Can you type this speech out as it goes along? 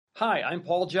Hi, I'm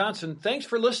Paul Johnson. Thanks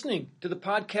for listening to the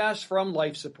podcast from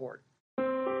Life Support.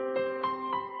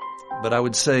 But I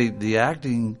would say the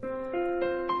acting,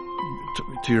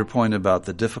 to your point about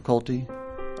the difficulty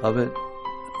of it,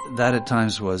 that at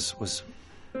times was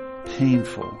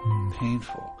painful,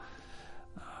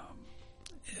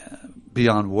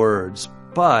 beyond words.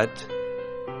 But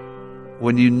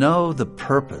when you know the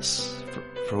purpose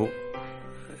for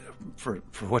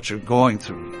what you're going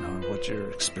through, what you're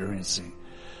experiencing,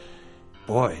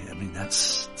 boy,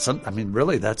 that's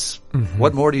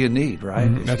what more do you need, right?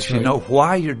 That's if right. you know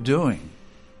why you're doing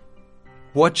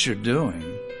what you're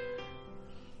doing,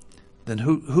 then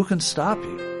who can stop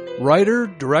you? Writer,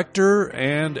 director,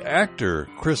 and actor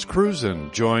Chris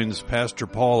Cruzen joins Pastor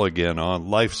Paul again on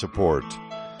Life Support.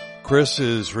 Chris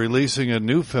is releasing a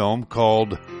new film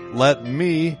called Let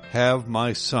Me Have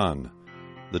My Son,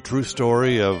 the true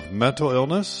story of mental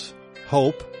illness,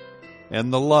 hope,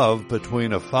 and the love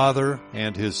between a father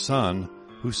and his son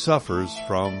who suffers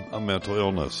from a mental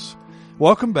illness.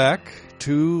 Welcome back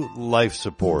to Life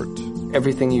Support.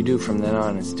 Everything you do from then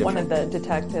on is different. One of the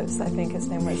detectives, I think his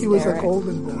name was He was a Derek.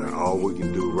 golden boy. And all we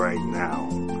can do right now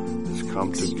is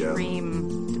come together.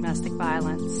 Extreme domestic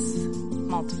violence,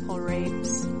 multiple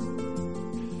rapes.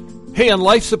 Hey, on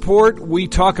Life Support, we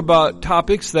talk about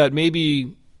topics that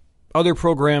maybe other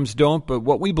programs don't, but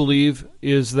what we believe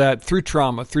is that through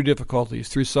trauma, through difficulties,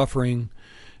 through suffering,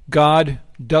 God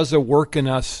does a work in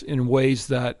us in ways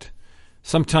that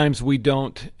sometimes we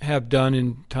don't have done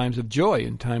in times of joy,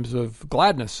 in times of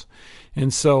gladness.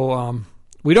 And so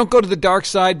we don't go to the dark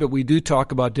side, but we do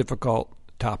talk about difficult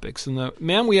topics. And the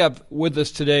man we have with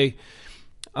us today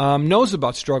knows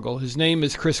about struggle. His name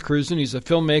is Chris Cruzen. He's a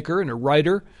filmmaker and a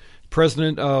writer,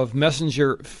 president of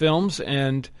Messenger Films.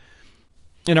 And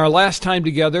in our last time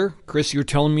together, Chris, you were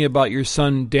telling me about your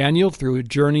son Daniel through a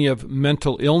journey of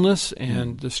mental illness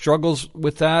and the struggles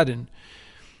with that and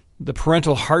the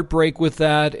parental heartbreak with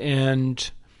that. And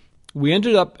we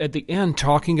ended up at the end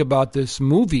talking about this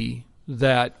movie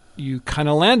that you kind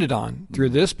of landed on through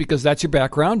this because that's your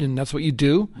background and that's what you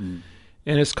do. And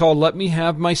it's called Let Me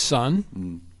Have My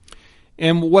Son.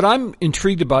 And what I'm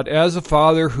intrigued about as a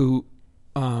father who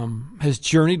has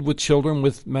journeyed with children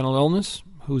with mental illness,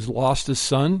 who's lost his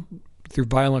son through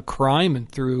violent crime and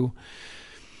through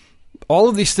all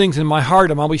of these things in my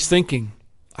heart, I'm always thinking,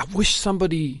 I wish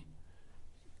somebody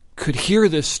could hear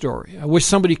this story. I wish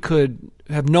somebody could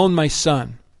have known my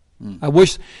son. I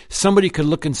wish somebody could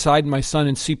look inside my son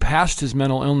and see past his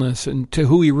mental illness and to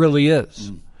who he really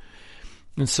is.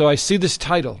 And so I see this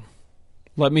title,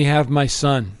 Let Me Have My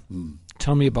Son.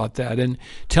 Tell me about that. And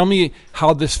tell me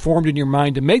how this formed in your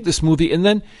mind to make this movie. And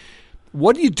then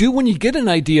what do you do when you get an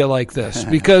idea like this?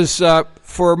 Because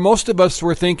for most of us,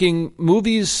 we're thinking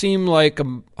movies seem like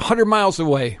 100 miles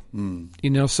away.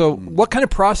 So what kind of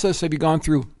process have you gone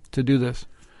through to do this?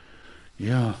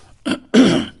 Yeah.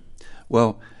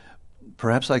 Well,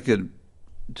 perhaps I could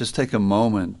just take a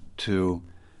moment to,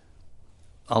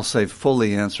 I'll say,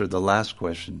 fully answer the last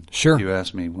question you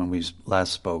asked me when we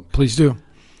last spoke. Please do.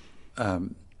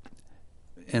 And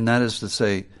that is to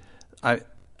say,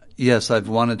 Yes, I've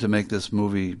wanted to make this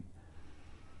movie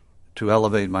to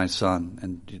elevate my son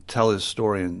and to tell his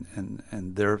story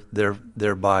and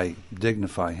thereby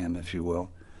dignify him, if you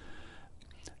will.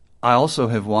 I also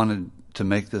have wanted to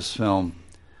make this film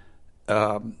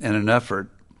in an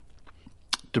effort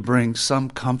to bring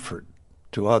some comfort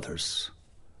to others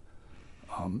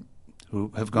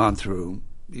who have gone through,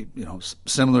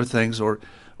 similar things or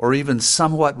even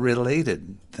somewhat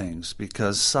related things,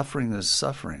 because suffering is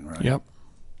suffering, right? Yep.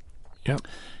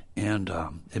 And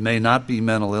it may not be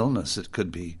mental illness. It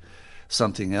could be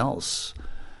something else.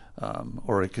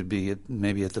 Or it could be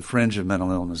maybe at the fringe of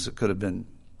mental illness. It could have been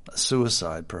a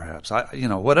suicide, perhaps.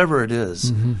 Whatever it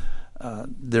is,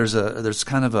 there's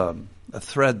kind of a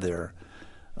thread there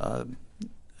that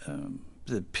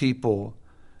people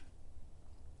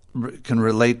can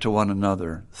relate to one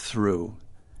another through.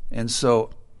 And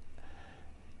so,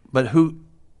 but who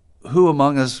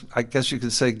among us, I guess you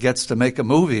could say, gets to make a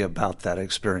movie about that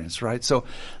experience, right? So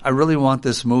I really want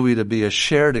this movie to be a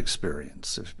shared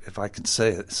experience, if I can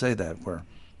say that, where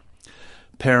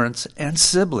parents and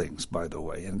siblings, by the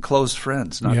way, and close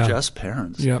friends, not just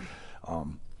parents. Yep.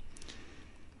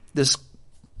 This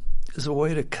is a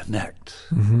way to connect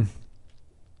in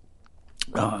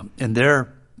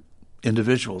their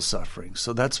individual suffering.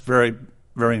 So that's very,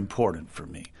 very important for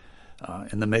me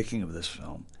in the making of this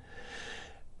film.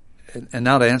 And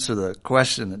now to answer the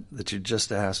question that you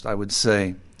just asked, I would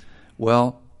say,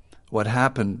 well, what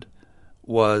happened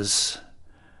was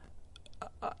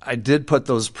I did put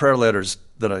those prayer letters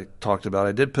that I talked about,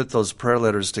 I did put those prayer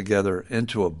letters together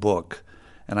into a book,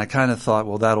 and I kind of thought,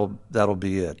 well, that'll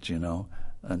be it, in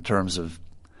terms of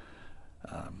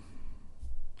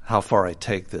how far I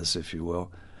take this, if you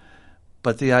will.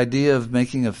 But the idea of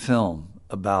making a film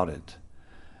about it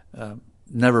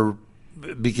never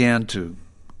began to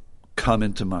come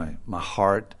into my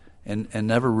heart and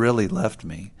never really left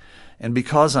me. And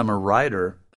because I'm a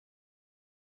writer,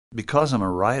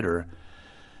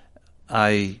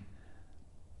 I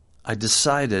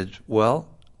decided, well,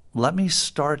 let me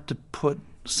start to put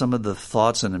some of the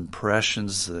thoughts and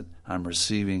impressions that I'm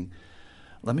receiving,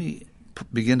 let me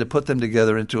begin to put them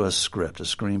together into a script, a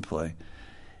screenplay.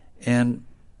 And,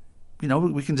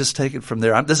 we can just take it from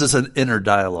there. This is an inner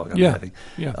dialogue I'm having.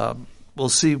 Yeah. We'll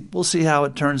see how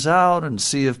it turns out and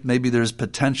see if maybe there's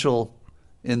potential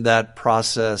in that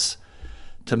process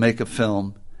to make a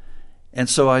film. And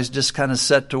so I just kind of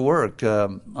set to work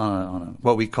on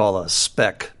what we call a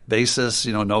spec basis.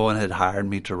 No one had hired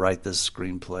me to write this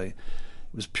screenplay. It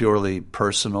was purely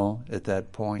personal at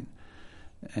that point,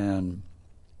 and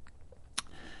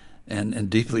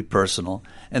deeply personal.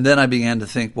 And then I began to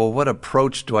think, well, what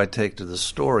approach do I take to the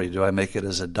story? Do I make it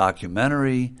as a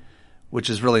documentary, which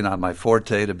is really not my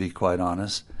forte, to be quite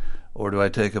honest, or do I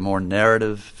take a more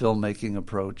narrative filmmaking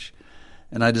approach?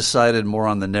 And I decided more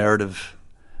on the narrative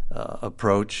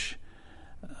approach.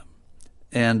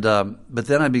 But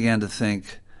then I began to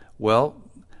think, well,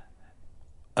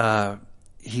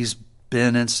 he's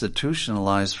been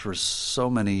institutionalized for so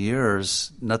many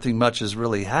years, nothing much has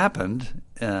really happened.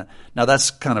 Now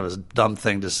that's kind of a dumb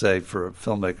thing to say for a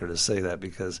filmmaker to say that,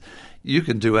 because you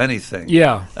can do anything.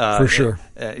 Yeah, for sure.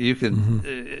 You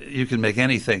can make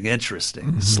anything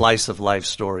interesting, slice of life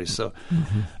story. So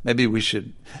maybe we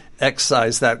should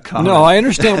excise that comment. No, I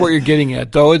understand what you're getting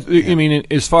at, though. I mean,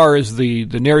 as far as the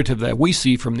narrative that we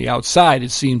see from the outside,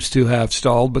 it seems to have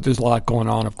stalled, but there's a lot going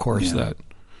on, of course.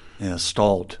 Yeah,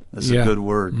 stalled. That's a good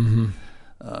word.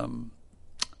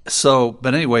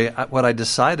 But anyway, what I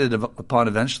decided upon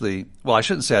eventually, well, I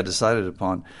shouldn't say I decided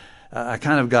upon, I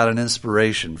kind of got an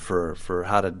inspiration for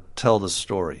how to tell the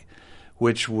story,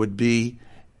 which would be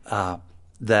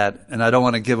that, and I don't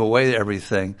want to give away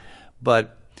everything,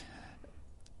 but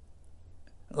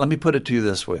let me put it to you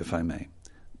this way, if I may.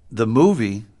 The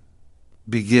movie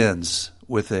begins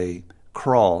with a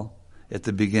crawl at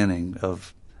the beginning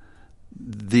of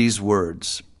these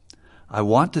words: I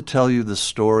want to tell you the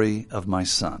story of my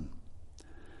son.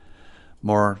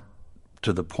 More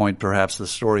to the point, perhaps, the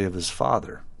story of his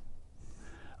father.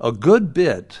 A good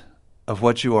bit of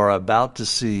what you are about to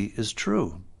see is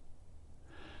true.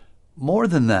 More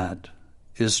than that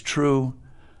is true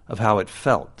of how it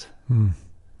felt.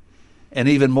 And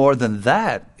even more than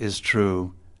that is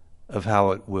true of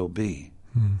how it will be.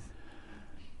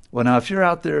 Well, now, if you're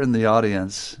out there in the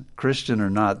audience, Christian or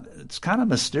not, it's kind of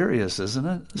mysterious, isn't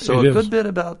it? So a good bit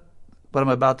about what I'm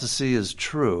about to see is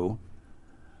true,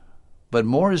 but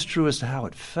more is true as to how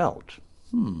it felt.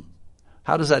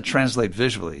 How does that translate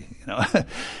visually?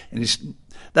 And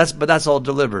that's all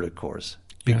deliberate, of course,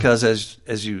 because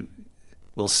as you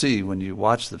will see when you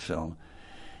watch the film,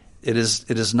 it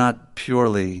is not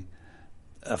purely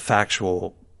a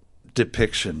factual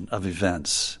depiction of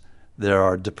events. There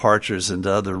are departures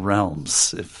into other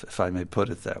realms, if I may put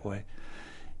it that way.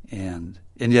 And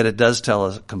yet it does tell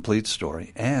a complete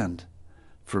story. And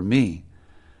for me,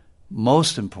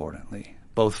 most importantly,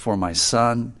 both for my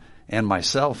son and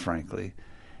myself, frankly,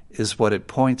 is what it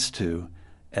points to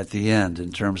at the end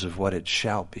in terms of what it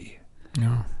shall be.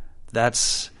 Yeah.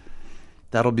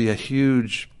 That'll be a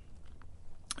huge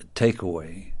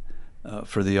takeaway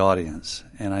for the audience.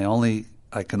 And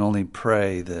I can only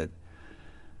pray that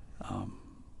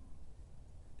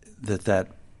that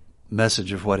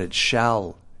message of what it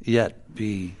shall yet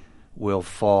be will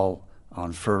fall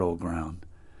on fertile ground.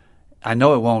 I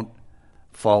know it won't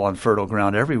fall on fertile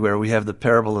ground everywhere. We have the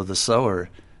parable of the sower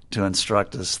to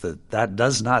instruct us that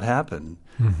does not happen.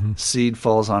 Seed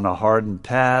falls on a hardened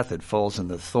path. It falls in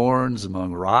the thorns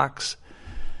among rocks.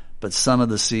 But some of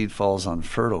the seed falls on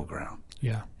fertile ground.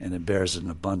 Yeah. And it bears an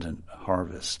abundant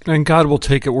harvest. And God will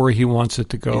take it where He wants it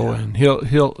to go, and He'll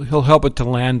help it to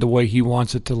land the way He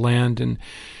wants it to land. And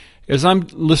as I'm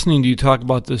listening to you talk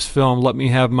about this film, Let Me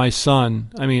Have My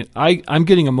Son, I mean, I'm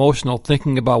getting emotional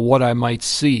thinking about what I might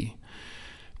see,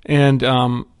 and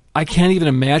I can't even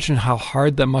imagine how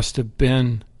hard that must have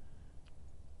been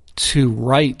to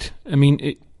write. I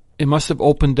mean, it must have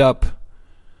opened up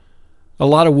a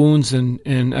lot of wounds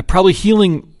and probably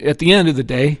healing at the end of the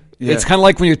day. Yeah. It's kind of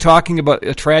like when you're talking about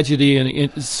a tragedy and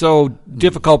it's so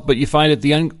difficult, but you find at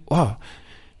the end, wow,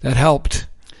 that helped.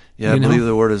 Yeah, I believe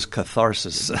the word is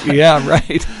catharsis. Yeah,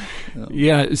 right.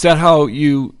 Yeah, is that how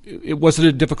was it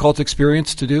a difficult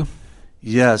experience to do?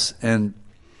 Yes, and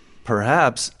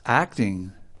perhaps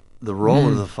acting the role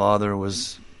of the father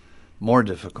was more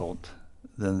difficult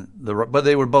than but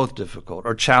they were both difficult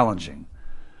or challenging,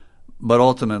 but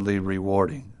ultimately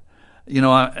rewarding.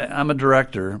 I'm a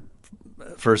director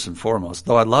first and foremost,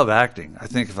 though I love acting. I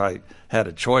think if I had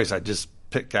a choice, I'd just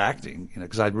pick acting,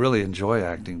 because I'd really enjoy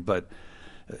acting. But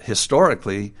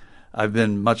historically, I've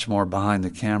been much more behind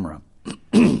the camera.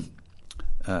 And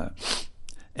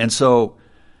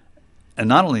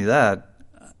not only that,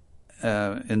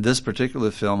 in this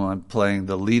particular film, I'm playing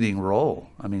the leading role.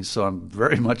 So I'm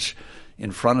very much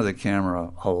in front of the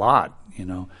camera a lot,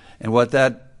 And what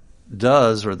that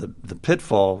does, or the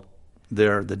pitfall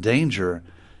there, the danger,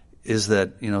 is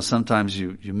that, sometimes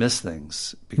you miss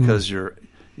things because you're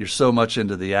so much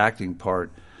into the acting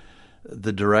part,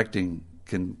 the directing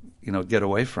can, get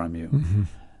away from you. Mm-hmm.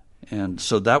 And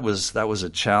so that was a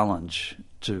challenge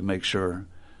to make sure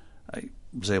I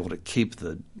was able to keep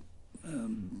that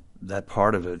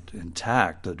part of it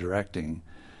intact, the directing.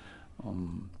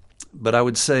 But I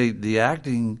would say the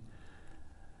acting,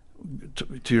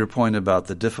 to your point about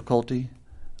the difficulty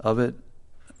of it,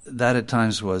 that at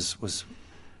times was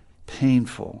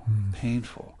painful,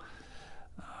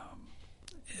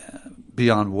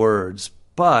 beyond words.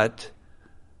 But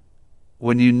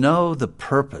when you know the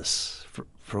purpose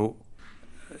for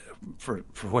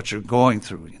what you're going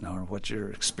through, or what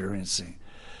you're experiencing,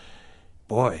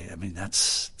 boy,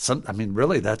 that's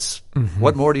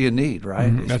what more do you need,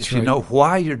 right? If you know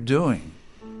why you're doing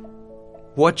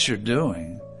what you're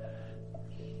doing,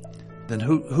 then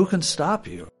who can stop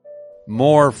you?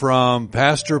 More from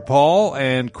Pastor Paul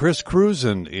and Chris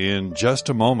Cruzen in just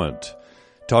a moment,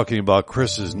 talking about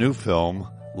Chris's new film,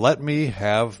 Let Me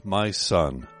Have My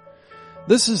Son.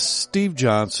 This is Steve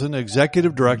Johnson,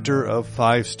 Executive Director of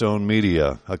Five Stone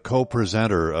Media, a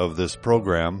co-presenter of this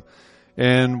program,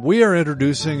 and we are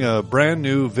introducing a brand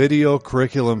new video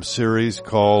curriculum series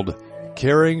called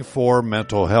Caring for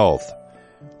Mental Health.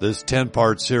 This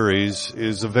 10-part series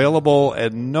is available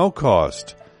at no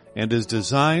cost and is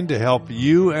designed to help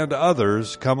you and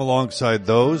others come alongside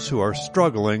those who are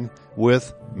struggling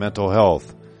with mental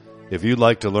health. If you'd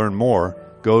like to learn more,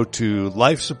 go to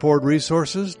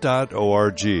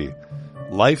lifesupportresources.org,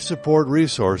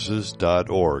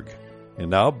 lifesupportresources.org. And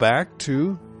now back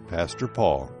to Pastor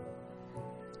Paul.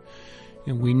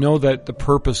 And we know that the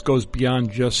purpose goes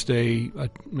beyond just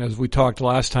as we talked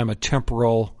last time, a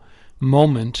temporal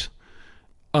moment.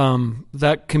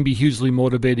 That can be hugely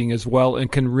motivating as well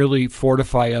and can really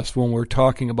fortify us when we're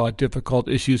talking about difficult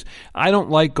issues. I don't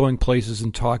like going places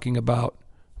and talking about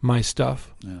my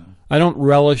stuff. Yeah. I don't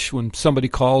relish when somebody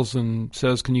calls and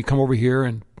says, can you come over here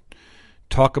and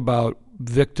talk about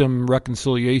victim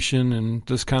reconciliation and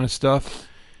this kind of stuff?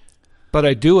 But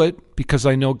I do it because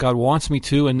I know God wants me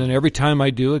to, and then every time I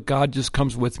do it, God just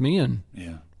comes with me, and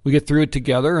we get through it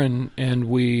together, and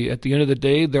we, at the end of the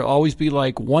day, there'll always be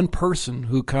like one person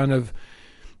who kind of,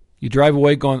 you drive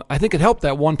away going, I think it helped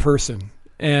that one person,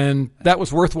 and that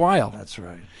was worthwhile. That's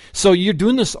right. So you're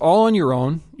doing this all on your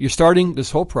own. You're starting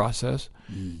this whole process.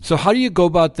 So how do you go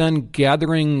about then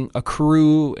gathering a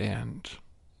crew and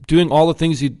doing all the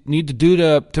things you need to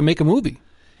do to make a movie?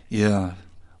 Yeah.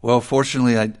 Well,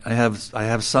 fortunately, I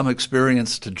have some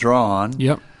experience to draw on.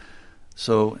 Yep.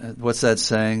 So what's that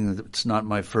saying? It's not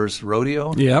my first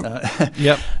rodeo. Yep.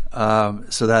 Yep.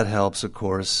 So that helps, of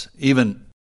course. Even,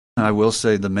 I will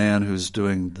say, the man who's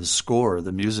doing the score,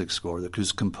 the music score,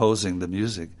 who's composing the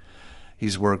music,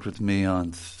 he's worked with me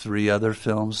on 3 other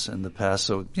films in the past.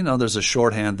 So, there's a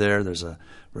shorthand there. There's a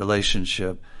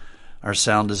relationship. Our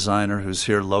sound designer, who's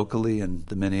here locally in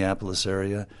the Minneapolis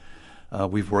area,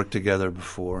 we've worked together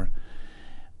before.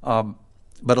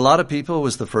 But a lot of people, it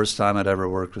was the first time I'd ever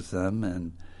worked with them,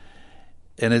 and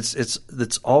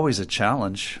it's always a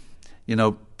challenge.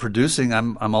 Producing,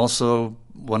 I'm also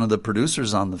one of the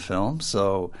producers on the film,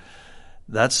 so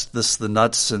that's the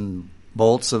nuts and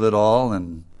bolts of it all,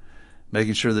 and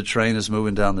making sure the train is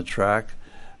moving down the track.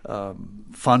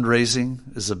 Fundraising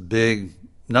is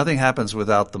nothing happens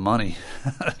without the money.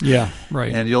 Yeah,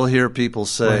 right. And you'll hear people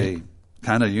say,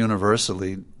 kind of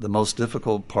universally, the most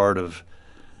difficult part of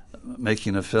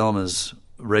making a film is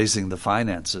raising the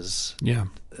finances. Yeah.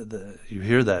 You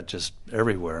hear that just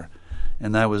everywhere.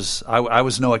 And I was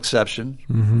no exception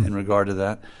in regard to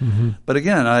that. Mm-hmm. But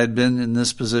again, I had been in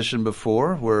this position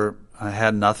before where I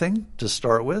had nothing to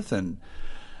start with, and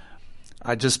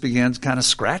I just began kind of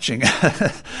scratching,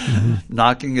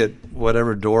 knocking at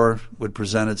whatever door would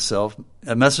present itself.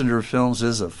 Messenger Films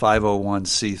is a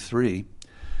 501c3,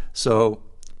 So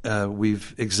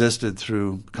we've existed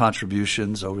through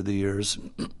contributions over the years,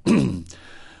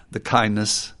 the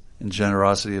kindness and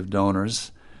generosity of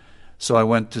donors. So I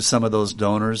went to some of those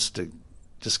donors to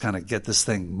just kind of get this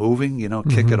thing moving,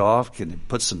 kick it off. Can you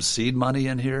put some seed money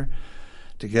in here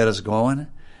to get us going?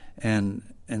 And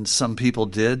some people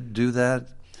did do that.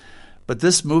 But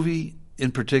this movie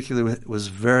in particular was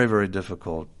very, very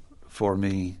difficult for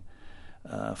me,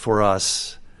 for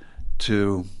us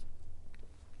to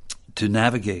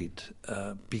navigate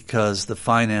because the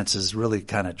finances really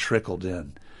kind of trickled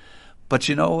in. But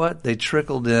you know what? They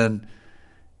trickled in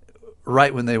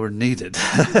right when they were needed.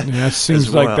 Yeah, it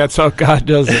seems like that's how God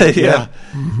does it. Yeah.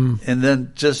 Mm-hmm. And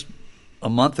then just a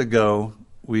month ago,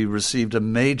 we received a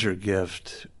major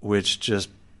gift, which just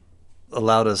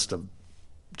allowed us to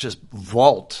just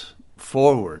vault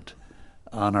forward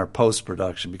on our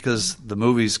post-production because the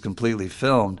movie's completely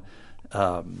filmed,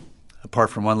 apart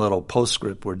from one little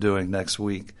postscript we're doing next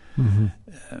week. Mm-hmm.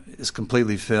 It's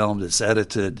completely filmed, it's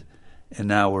edited, and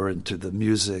now we're into the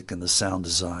music and the sound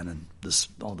design and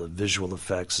all the visual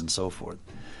effects and so forth.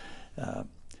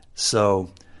 So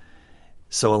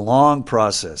a long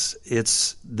process.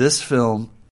 It's this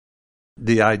film,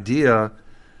 the idea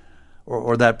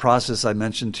or that process I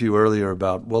mentioned to you earlier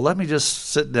about, well, let me just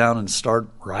sit down and start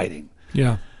writing.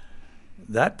 Yeah.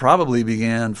 That probably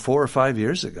began 4 or 5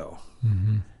 years ago.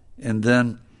 Mm-hmm. And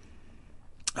then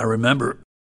I remember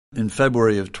in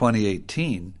February of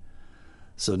 2018,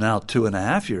 so now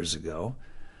 2.5 years ago,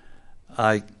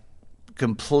 I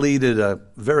completed a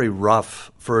very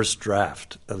rough first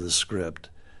draft of the script.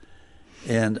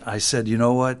 And I said, you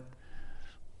know what?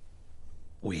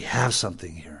 We have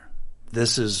something here.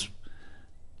 This is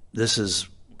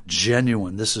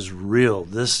genuine. This is real.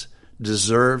 This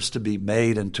deserves to be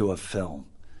made into a film.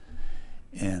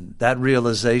 And that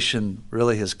realization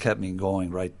really has kept me going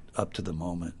right up to the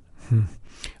moment.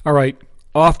 All right.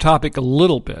 Off topic a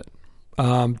little bit.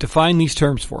 Define these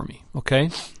terms for me, okay?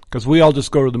 Because we all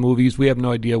just go to the movies. We have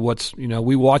no idea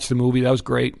we watch the movie. That was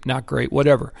great, not great,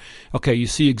 whatever. Okay, you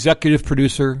see executive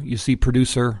producer, you see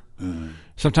producer. Mm-hmm.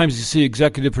 Sometimes you see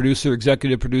executive producer,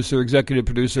 executive producer, executive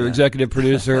producer, executive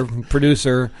producer,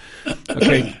 producer.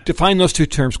 Okay, define those two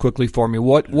terms quickly for me.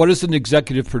 What does an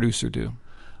executive producer do?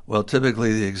 Well,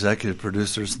 typically the executive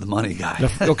producer is the money guy.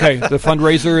 The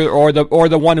fundraiser or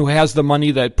the one who has the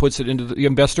money that puts it into the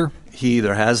investor? He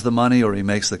either has the money or he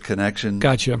makes the connection.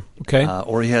 Gotcha. Okay.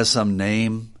 Or he has some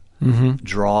name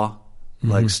draw,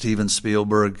 like Steven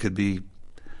Spielberg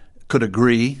could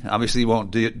agree. Obviously, he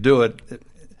won't do it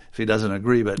if he doesn't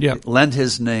agree, but lend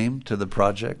his name to the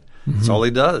project. That's all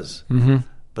he does. Mm-hmm.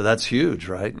 But that's huge,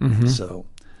 right? Mm-hmm. So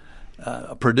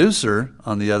a producer,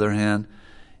 on the other hand,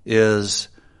 is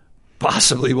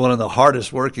possibly one of the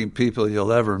hardest working people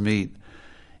you'll ever meet.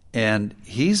 And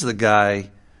he's the guy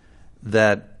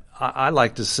that I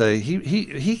like to say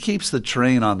he keeps the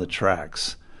train on the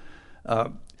tracks.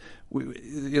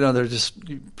 They're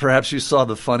just, perhaps you saw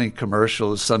the funny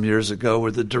commercial some years ago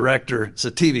where the director, it's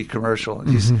a TV commercial,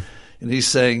 and he's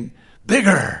saying,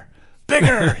 bigger.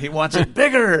 He wants it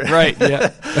bigger. Right,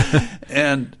 yeah.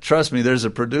 And trust me, there's a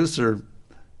producer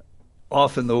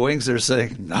off in the wings there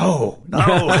saying, no.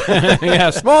 Yeah,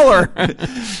 smaller.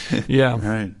 Yeah.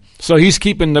 Right. So he's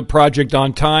keeping the project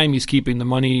on time. He's keeping the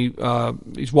money.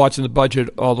 He's watching the budget,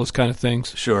 all those kind of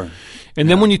things. Sure. And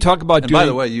then when you talk about by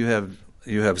the way, you have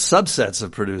subsets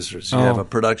of producers. You have a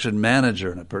production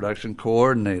manager and a production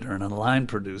coordinator and a line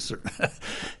producer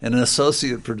and an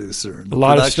associate producer. And a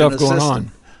lot of stuff going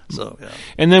on. So, yeah.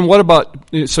 And then what about?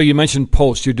 So you mentioned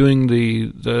post. You're doing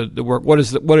the work. What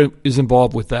is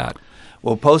involved with that?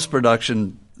 Well, post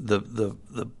production, the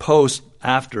post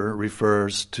after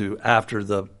refers to after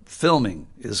the filming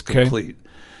is complete. Okay.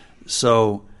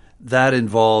 So that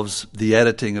involves the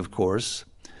editing, of course,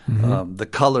 the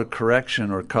color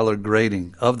correction or color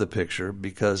grading of the picture,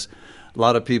 because a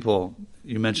lot of people,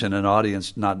 you mentioned an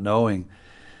audience not knowing.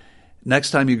 Next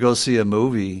time you go see a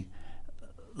movie,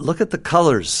 look at the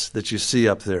colors that you see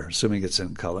up there, assuming it's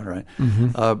in color, right?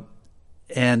 Mm-hmm.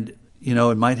 And,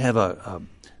 it might have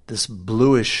this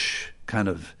bluish kind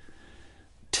of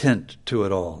tint to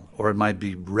it all, or it might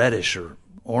be reddish or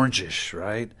orangish,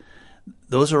 right?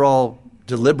 Those are all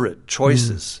deliberate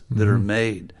choices that are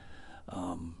made.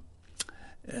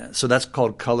 So that's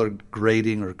called color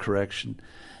grading or correction.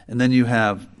 And then you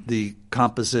have the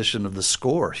composition of the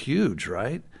score, huge,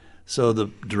 right? So the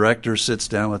director sits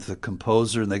down with the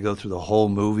composer and they go through the whole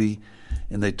movie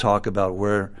and they talk about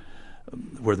where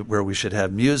we should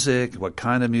have music, what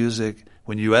kind of music.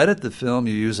 When you edit the film,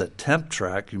 you use a temp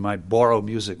track. You might borrow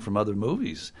music from other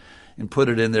movies and put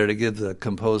it in there to give the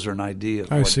composer an idea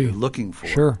of what you're looking for.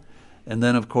 Sure. And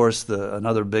then, of course,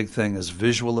 another big thing is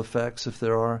visual effects, if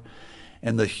there are.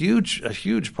 And a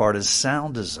huge part is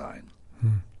sound design,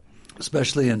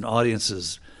 especially in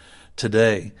audiences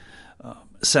today.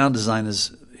 Sound design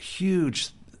is a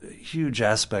huge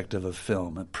aspect of a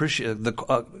film.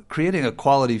 Creating a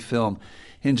quality film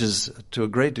hinges to a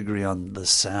great degree on the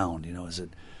sound.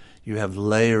 You have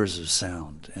layers of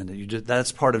sound, and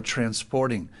that's part of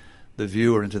transporting the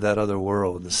viewer into that other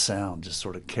world. The sound just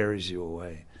sort of carries you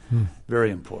away. Very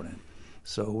important.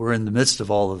 So we're in the midst of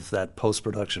all of that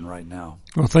post-production right now.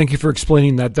 Well, thank you for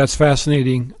explaining that. That's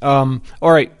fascinating. All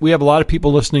right, we have a lot of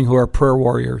people listening who are prayer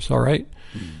warriors, all right?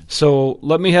 So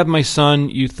Let Me Have My Son,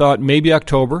 you thought maybe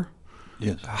October.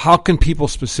 Yes. How can people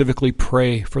specifically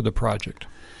pray for the project?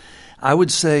 I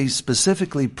would say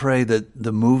specifically pray that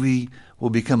the movie will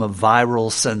become a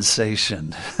viral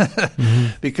sensation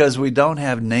because we don't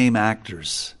have name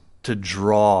actors to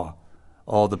draw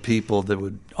all the people that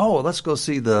would, let's go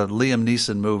see the Liam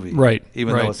Neeson movie. Right.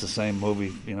 Even though it's the same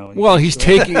movie, Well, it's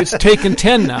taken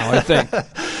 10 now, I think.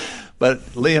 But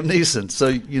Liam Neeson,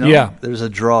 so, there's a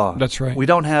draw. That's right. We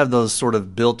don't have those sort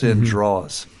of built-in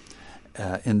draws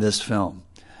in this film.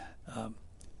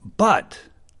 But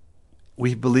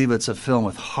we believe it's a film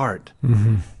with heart.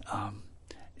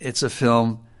 It's a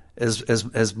film,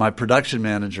 as my production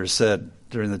manager said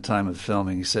during the time of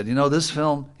filming, he said, this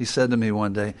film, he said to me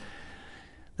one day,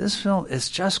 this film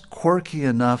is just quirky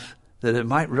enough that it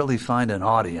might really find an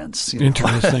audience.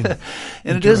 Interesting.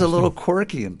 And it is a little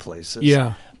quirky in places.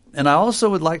 Yeah. And I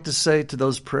also would like to say to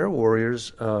those prayer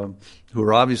warriors who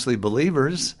are obviously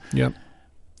believers, yep.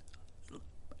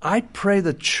 I pray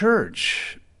the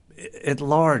church at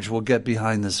large will get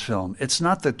behind this film. It's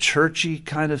not the churchy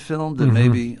kind of film that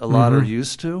maybe a lot are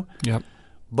used to, yep.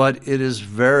 but it is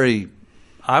very,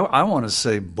 I want to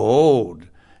say, bold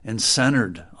and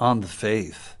centered on the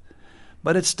faith.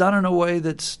 But it's done in a way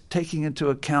that's taking into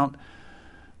account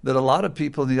that a lot of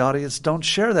people in the audience don't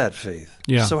share that faith.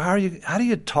 Yeah. So how do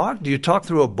you talk? Do you talk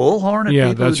through a bullhorn at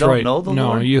people that's who don't right. know the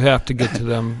Lord? No, you have to get to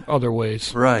them other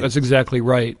ways. Right. That's exactly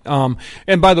right.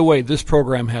 And by the way, this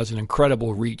program has an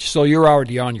incredible reach, so you're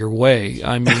already on your way.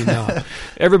 I mean,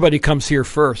 everybody comes here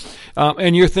first.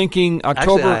 And you're thinking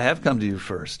October... Actually, I have come to you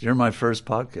first. You're my first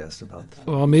podcast about that.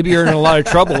 Well, maybe you're in a lot of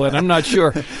trouble, and I'm not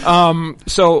sure.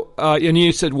 And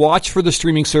you said watch for the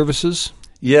streaming services?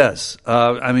 Yes.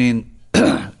 I mean...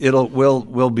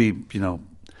 We'll be,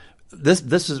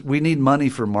 this is, we need money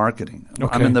for marketing.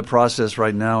 Okay. I'm in the process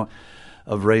right now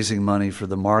of raising money for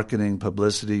the marketing,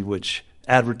 publicity, which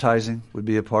advertising would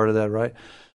be a part of that, right?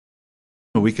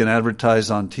 We can advertise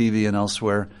on TV and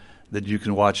elsewhere, that you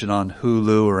can watch it on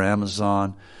Hulu or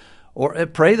Amazon, or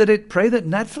pray that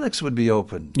Netflix would be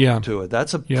open to it.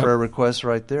 That's a prayer request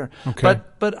right there. Okay.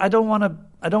 But I don't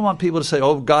want people to say,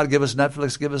 "Oh, God, give us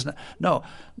Netflix, give us." No,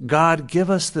 God,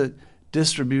 give us the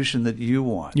distribution that you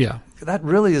want. Yeah. That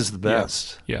really is the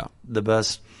best. Yeah. The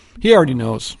best. He already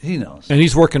knows. He knows. And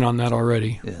he's working on that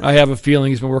already. Yeah. I have a feeling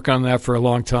he's been working on that for a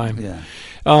long time. Yeah.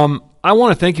 I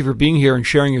want to thank you for being here and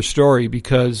sharing your story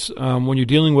because when you're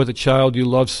dealing with a child you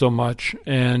love so much,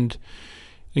 and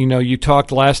you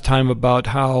talked last time about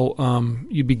how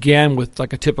you began with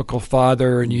like a typical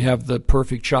father and you have the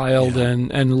perfect child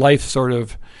and life sort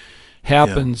of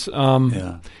happens.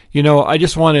 I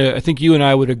just want to, I think you and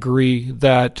I would agree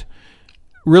that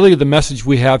really the message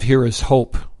we have here is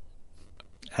hope.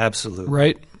 Absolutely.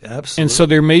 Right? Absolutely. And so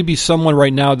there may be someone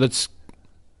right now that's,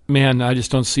 man, I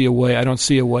just don't see a way. I don't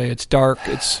see a way. It's dark.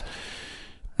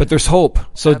 But there's hope.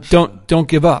 So don't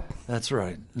give up. That's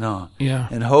right. No. Yeah.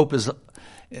 And hope is,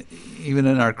 even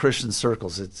in our Christian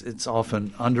circles, it's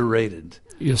often underrated.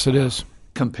 Yes, it is.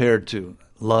 Compared to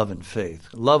love and faith.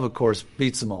 Love, of course,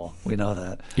 beats them all. We know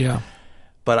that. Yeah.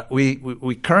 But we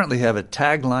currently have a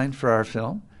tagline for our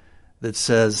film that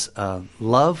says,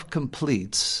 love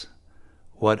completes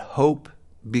what hope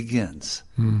begins.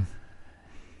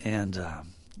 And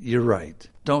you're right.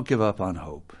 Don't give up on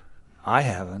hope. I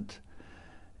haven't,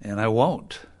 and I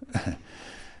won't.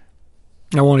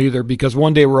 I won't either, because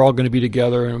one day we're all going to be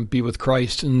together and be with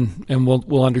Christ, and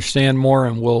we'll understand more,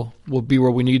 and we'll be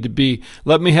where we need to be.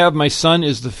 Let Me Have My Son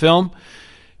is the film.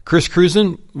 Chris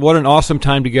Cruzen, what an awesome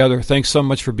time together. Thanks so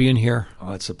much for being here.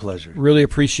 Oh, it's a pleasure. Really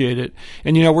appreciate it.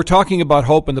 And, we're talking about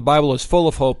hope, and the Bible is full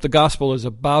of hope. The gospel is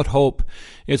about hope.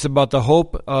 It's about the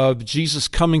hope of Jesus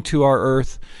coming to our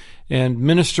earth and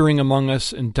ministering among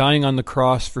us and dying on the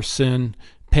cross for sin,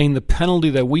 paying the penalty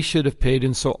that we should have paid.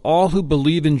 And so all who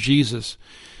believe in Jesus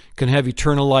can have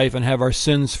eternal life and have our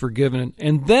sins forgiven.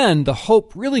 And then the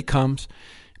hope really comes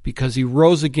because he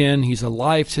rose again. He's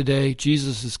alive today.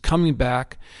 Jesus is coming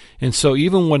back. And so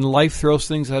even when life throws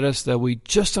things at us that we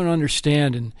just don't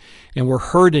understand and we're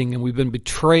hurting and we've been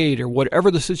betrayed or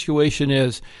whatever the situation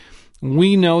is,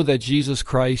 we know that Jesus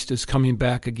Christ is coming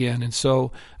back again. And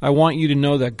so I want you to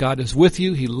know that God is with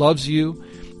you. He loves you,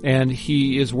 and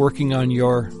he is working on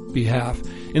your behalf.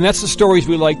 And that's the stories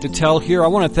we like to tell here. I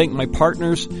want to thank my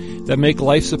partners that make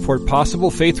Life Support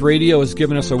possible. Faith Radio has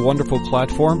given us a wonderful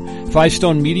platform. Five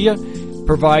Stone Media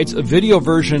provides a video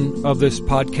version of this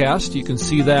podcast. You can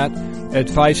see that at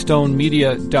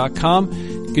fivestonemedia.com.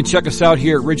 You can check us out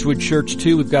here at Ridgewood Church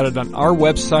too. We've got it on our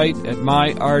website at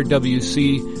myrwc.org.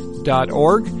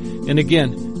 And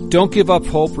again, don't give up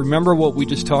hope. Remember what we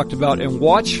just talked about and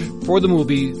watch for the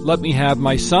movie Let Me Have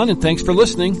My Son. And thanks for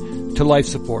listening to Life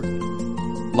Support.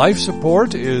 Life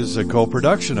Support is a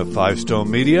co-production of Five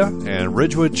Stone Media and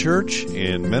Ridgewood Church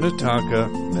in Minnetonka,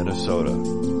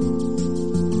 Minnesota.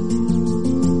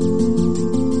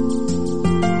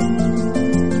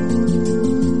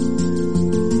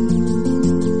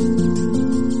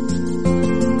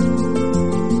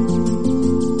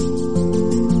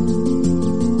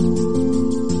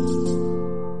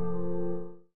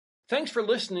 Thanks for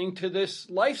listening to this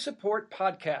Life Support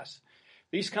podcast.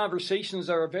 These conversations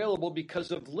are available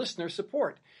because of listener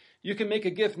support. You can make a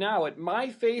gift now at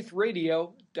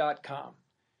myfaithradio.com.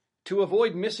 To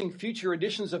avoid missing future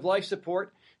editions of Life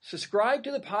Support, subscribe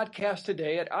to the podcast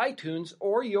today at iTunes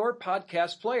or your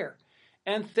podcast player.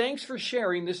 And thanks for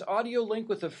sharing this audio link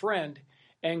with a friend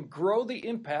and grow the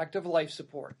impact of Life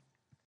Support.